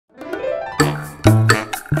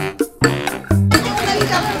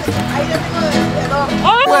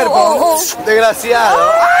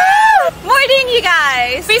Desgraciado. Morning, you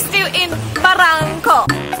guys. We're still in Barranco.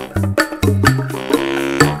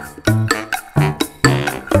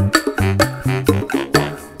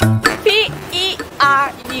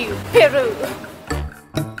 P-E-R-U, Peru.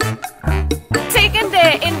 Second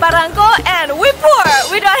day in Barranco and we're poor.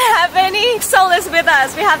 We don't have any soles with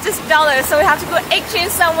us. We have just dollars, so we have to go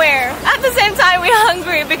exchange somewhere. At the same time, we're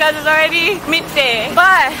hungry because it's already midday.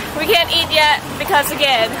 But we can't eat yet because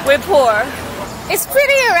again, we're poor. It's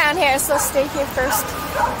pretty around here, so stay here first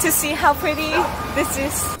to see how pretty this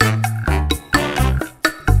is.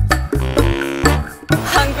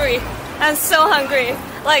 Hungry. I'm so hungry.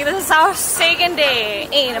 Like, this is our second day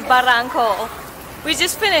in Barranco. We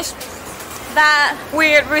just finished that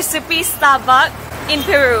weird recipe Starbucks in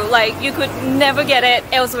Peru. Like, you could never get it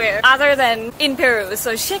elsewhere other than in Peru.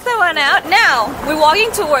 So check that one out. Now we're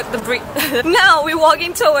walking toward the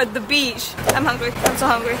beach. I'm hungry. I'm so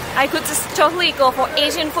hungry. I could just totally go for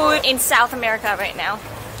Asian food in South America right now,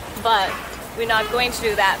 but we're not going to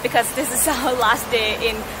do that because this is our last day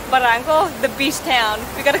in Barranco, the beach town.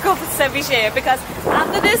 We gotta go for ceviche because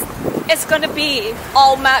after this it's gonna be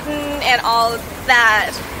all mountain and all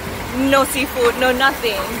that. No seafood, no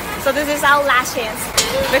nothing. So this is our last chance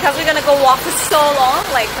because we're gonna go walk for so long,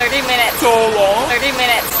 like 30 minutes. So long? 30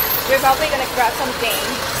 minutes. We're probably gonna grab something,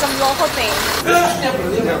 some local thing.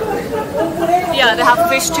 Yeah, they have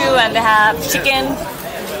fish too and they have chicken.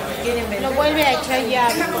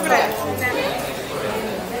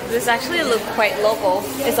 This actually looks quite local.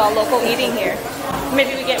 It's all local eating here.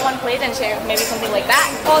 Maybe we get one plate and share, maybe something like that.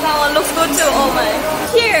 Oh, that one looks good too. Oh my.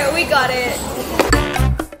 Here, we got it.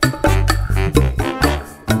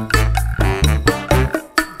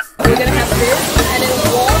 We're gonna have this and then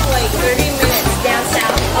walk like 30 minutes down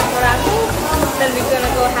south of Barranco. Then we're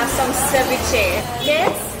gonna go have some ceviche.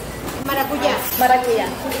 Yes? Maracuya. Maracuya.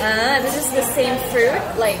 Ah, this is the same fruit,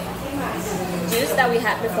 like juice that we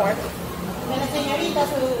had before.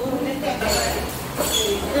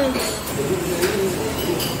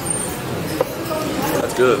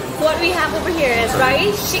 That's good. What we have over here is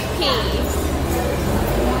rice, chickpeas.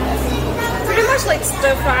 Pretty much like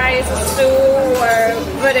stir fries, stew,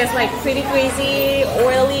 but it's like pretty greasy,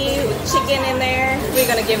 oily, with chicken in there. We're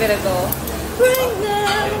gonna give it a go right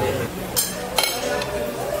now.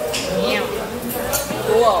 Yeah.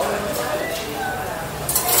 Whoa.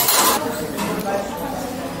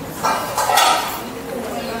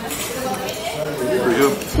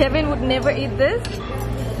 Kevin would never eat this,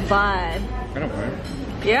 but I don't mind.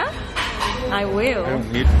 yeah, I will. I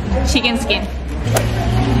don't need Chicken skin.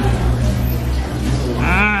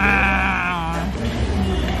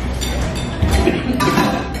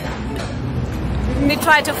 We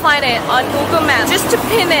tried to find it on Google Maps just to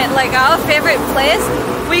pin it, like our favorite place.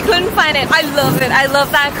 We couldn't find it. I love it. I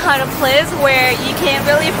love that kind of place where you can't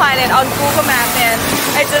really find it on Google Maps and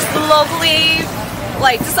it's just locally,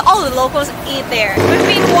 like just all the locals eat there. We've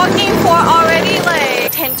been walking for already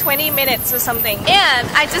like 10-20 minutes or something, and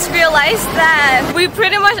I just realized that we're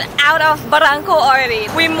pretty much out of Barranco already.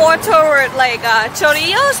 We're more toward like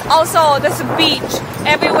Chorrillos. Also there's a beach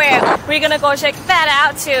everywhere. We're gonna go check that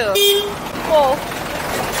out too. Whoa,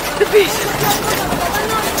 the beach.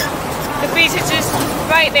 The beach is just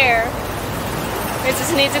right there. We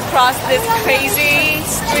just need to cross this crazy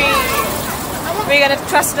street. We're gonna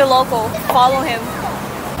trust the local, follow him.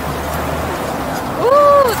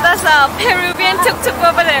 Ooh, that's a Peruvian tuk-tuk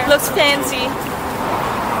over there. Looks fancy.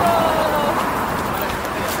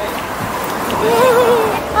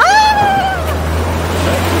 Ah!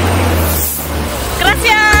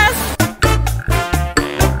 Gracias!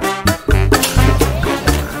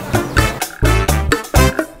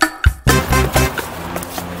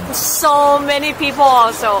 So many people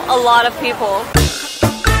also, a lot of people.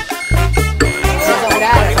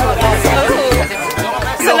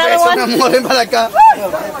 Another one. Ven para acá.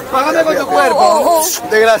 Págame con tu cuerpo.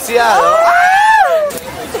 Desgraciado.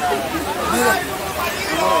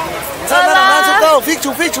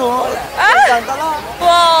 Fichu.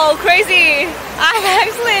 Whoa, crazy. I've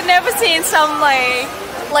actually never seen some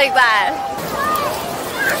like that.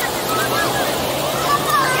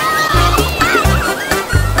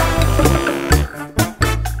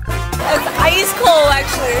 It's ice cold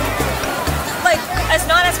actually. Like, it's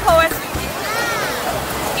not as cold as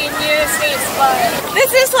in United States, but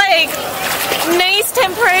this is like nice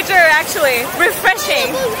temperature actually,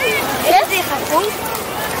 refreshing. ¿Es de Japón?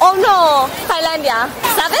 Oh no, Tailandia.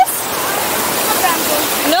 ¿Sabes?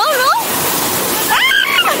 No.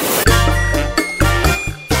 Ah!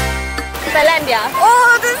 Thailandia.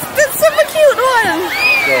 Oh, this super cute one.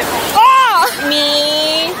 Oh,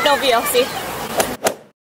 mi novio, sí.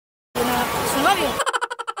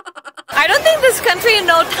 country you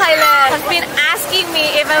know, Thailand, has been asking me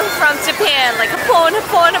if I'm from Japan, like Hapon, and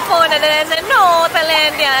then I said no,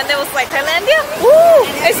 Thailandia, and they was like Thailandia. Woo!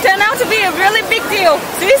 It's turned out to be a really big deal.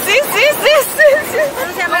 See. ¿Cómo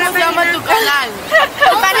se llama tu canal?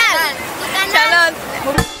 Tu canal.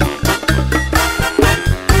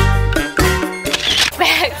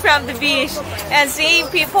 Back from the beach and seeing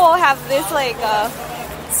people have this like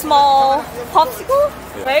small popsicle,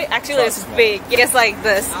 right? Actually, it's big. It's like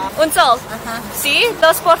this. Unsol, see,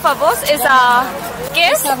 dos por favor is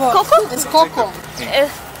 ¿qué es? Coco. Es coco. ¿Qué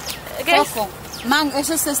es? Coco. Mango.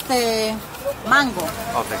 Eso es mango.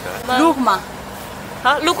 I'll take that. Lugma.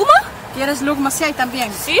 ¿Lúcuma? ¿Quieres lugma? Sí, hay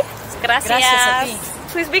también. Sí. Gracias. Gracias a ti.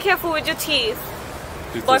 Please be careful with your teeth.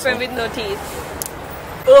 Do this Boyfriend one. with no teeth.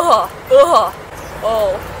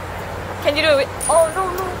 Oh. Can you do it? Oh no.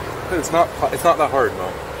 It's not that hard,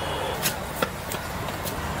 no.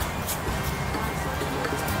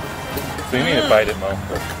 So you need to bite it, Mo.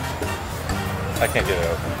 I can't get it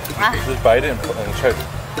open. Just bite it and try to.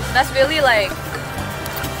 That's really like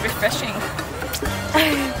refreshing.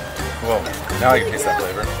 Whoa, now I can taste that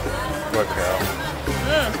flavor. Look out.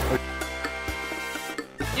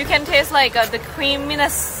 You can taste like the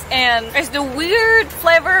creaminess and it's the weird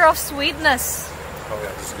flavor of sweetness. Oh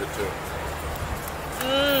yeah, this is good too. I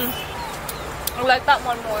like that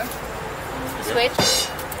one more. Switch.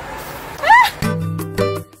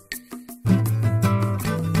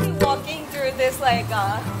 Walking through this like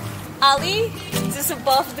alley just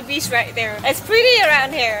above the beach right there. It's pretty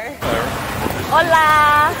around here.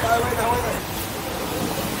 Hola.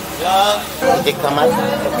 ¿De cámara?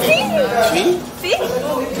 ¿Sí? See?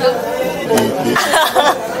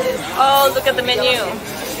 Oh, look at the menu.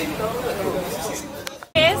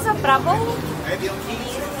 ¿Qué es bravo?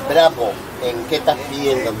 Bravo, ¿en qué estás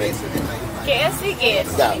pidiéndome? ¿Qué es y qué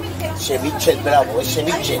es? Ya, ceviche el bravo, es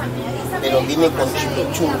ceviche, pero viene con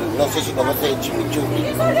chimichurri. No sé si conoces el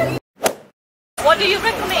chimichurri. What do you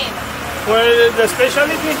recommend? Well, the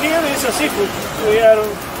specialty here is a seafood. We are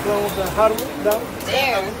from the harbor down.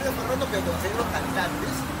 There.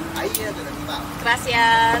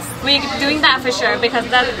 Gracias. We're doing that for sure because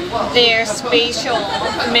that's their special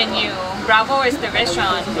menu. Bravo is the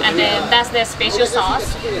restaurant and then that's their special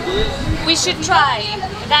sauce. We should try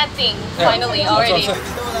that thing finally already.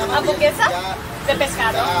 Hamburguesa de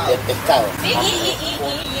pescado. De pescado.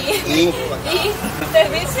 Y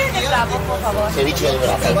ceviche de bravo, por favor. Ceviche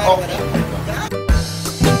del bravo.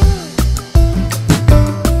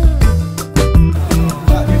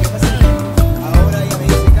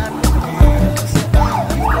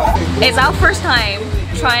 It's our first time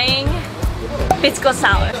trying PISCO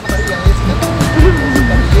sour.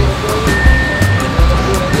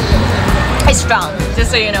 It's strong, just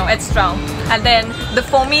so you know, it's strong. And then the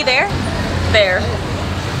foamy there.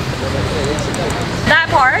 That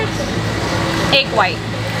part, egg white,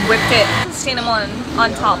 whipped it, cinnamon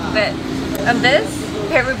on top of it. And this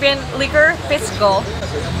Peruvian liquor PISCO.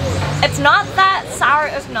 It's not that sour,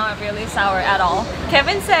 it's not really sour at all.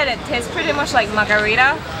 Kevin said it tastes pretty much like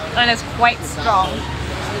margarita and it's quite strong.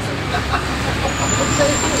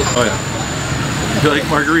 Oh yeah. If you like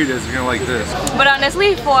margaritas, you're gonna like this. But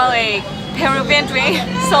honestly, for like Peruvian drink,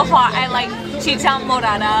 so far I like chicha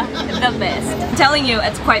morada the best. I'm telling you,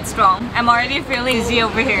 it's quite strong. I'm already feeling dizzy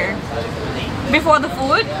over here. Before the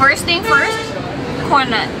food, first thing first, corn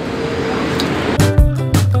nut.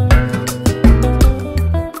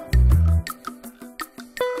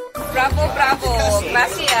 Bravo, bravo.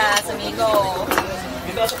 Gracias, amigo.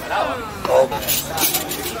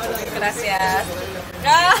 Gracias.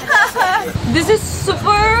 This is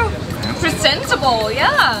super presentable,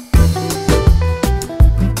 yeah.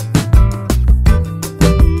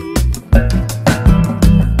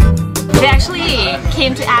 They actually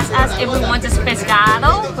came to ask us if we want this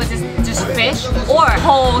pescado, which is just fish, or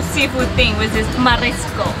whole seafood thing, which is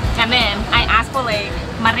marisco. And then I asked for like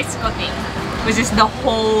marisco thing, which is the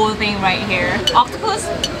whole thing right here. Octopus,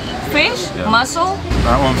 fish, mussel.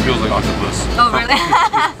 That one feels like octopus. Oh really?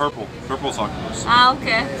 It's purple. Purple's octopus. Ah,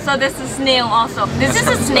 okay. So this is snail also. This is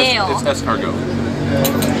a snail. It's escargot.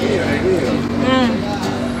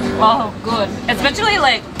 Oh, good. Especially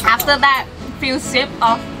like after that few sip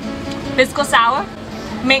of PISCO sour,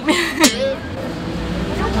 make me.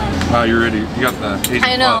 Wow, you're ready. You got the Asian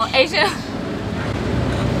I know, flush. Asian.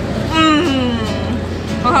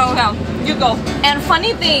 Okay, you go. And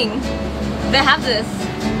funny thing, they have this.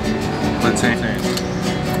 Let's see.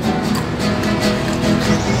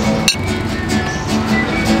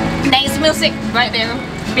 Nice music right there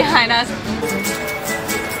behind us.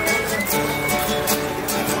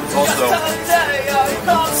 Also,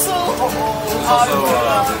 also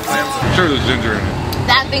I'm sure there's ginger in it.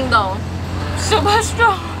 That thing though, super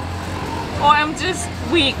strong. Or I'm just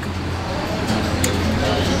weak.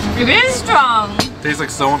 It is strong. Tastes like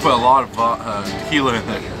someone put a lot of tequila in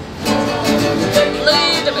there.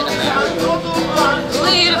 Little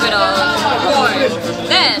bit of corn.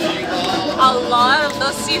 Then a lot of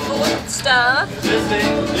the seafood stuff.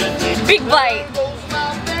 Big bite.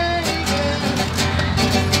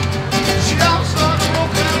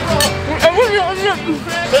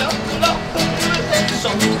 So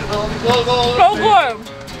good.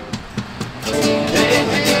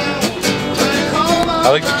 I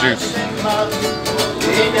like the juice.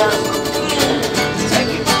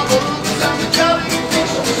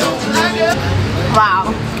 Wow,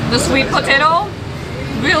 the sweet potato,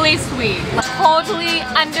 really sweet. Totally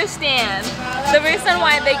understand the reason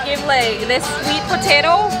why they give like this sweet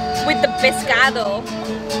potato with the pescado.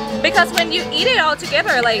 Because when you eat it all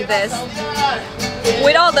together like this,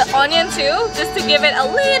 with all the onion too, just to give it a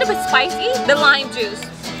little bit spicy, the lime juice,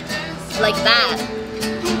 like that.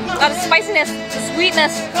 The spiciness, the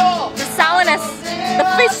sweetness, the sourness, the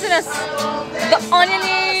fishiness, the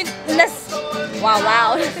onioniness.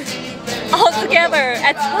 Wow. All together,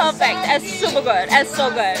 it's perfect, it's super good, it's so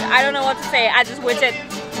good. I don't know what to say, I just wish it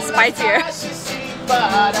spicier.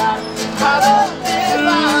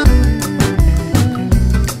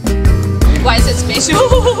 Why is it special?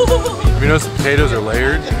 You notice the potatoes are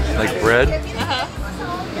layered, like bread?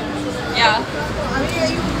 Yeah.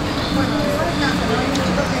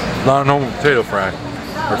 Not a normal potato fry.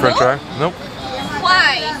 Or french fry? Nope.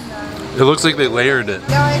 Why? It looks like they layered it.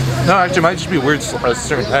 No, actually it might just be weird, a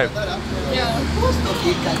certain type.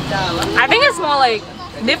 I think it's more like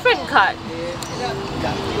different cut.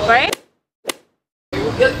 Right?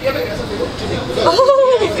 Oh,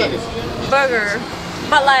 burger.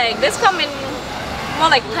 But like this come in more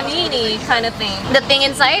like panini kind of thing. The thing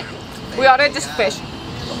inside, we ordered just fish.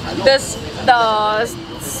 The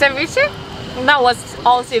ceviche, that was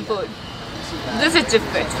all seafood. This is just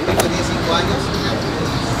fish.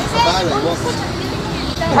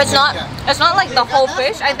 It's not like the whole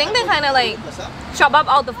fish. I think they kind of like chop up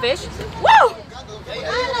all the fish. Woo!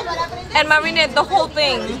 And marinate the whole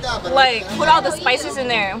thing. Like put all the spices in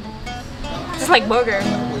there. Just like burger.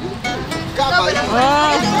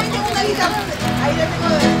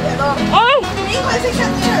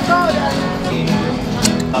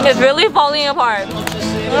 It's really falling apart.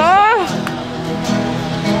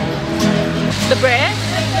 The bread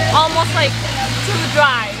almost like too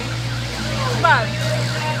dry. But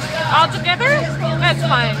all together, that's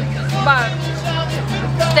fine. But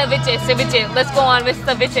ceviche. Let's go on with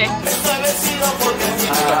ceviche.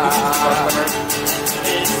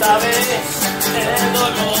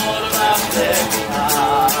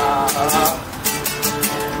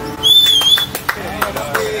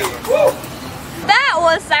 That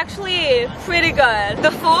was actually pretty good.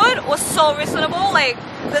 The food was so reasonable. Like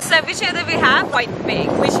the ceviche that we have, quite big.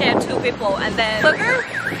 We shared 2 people, and then burger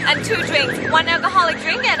and 2 drinks. 1 alcoholic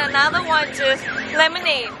drink and another one just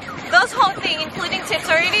lemonade. Those whole thing, including tips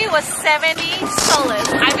already, was 70 soles.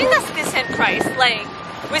 I think that's decent price. Like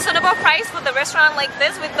reasonable price for the restaurant like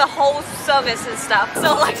this with the whole service and stuff.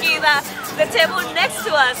 So lucky that the table next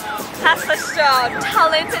to us has such a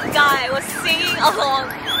talented guy was singing along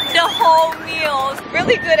the whole meal.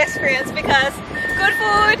 Really good experience because good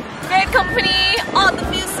food, great company, all the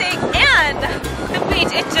music, and the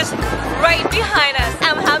beach is just right behind us.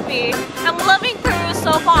 I'm happy. I'm loving Peru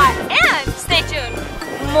so far. And stay tuned.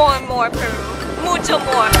 More and more Peru. Mucho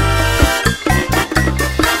more.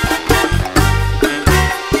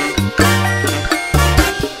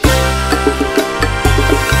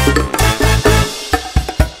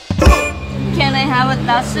 Can I have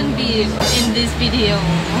 1,000 views in this video?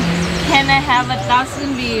 Can I have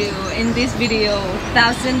 1,000 views in this video?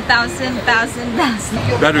 1,000.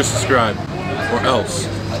 Better subscribe, or else.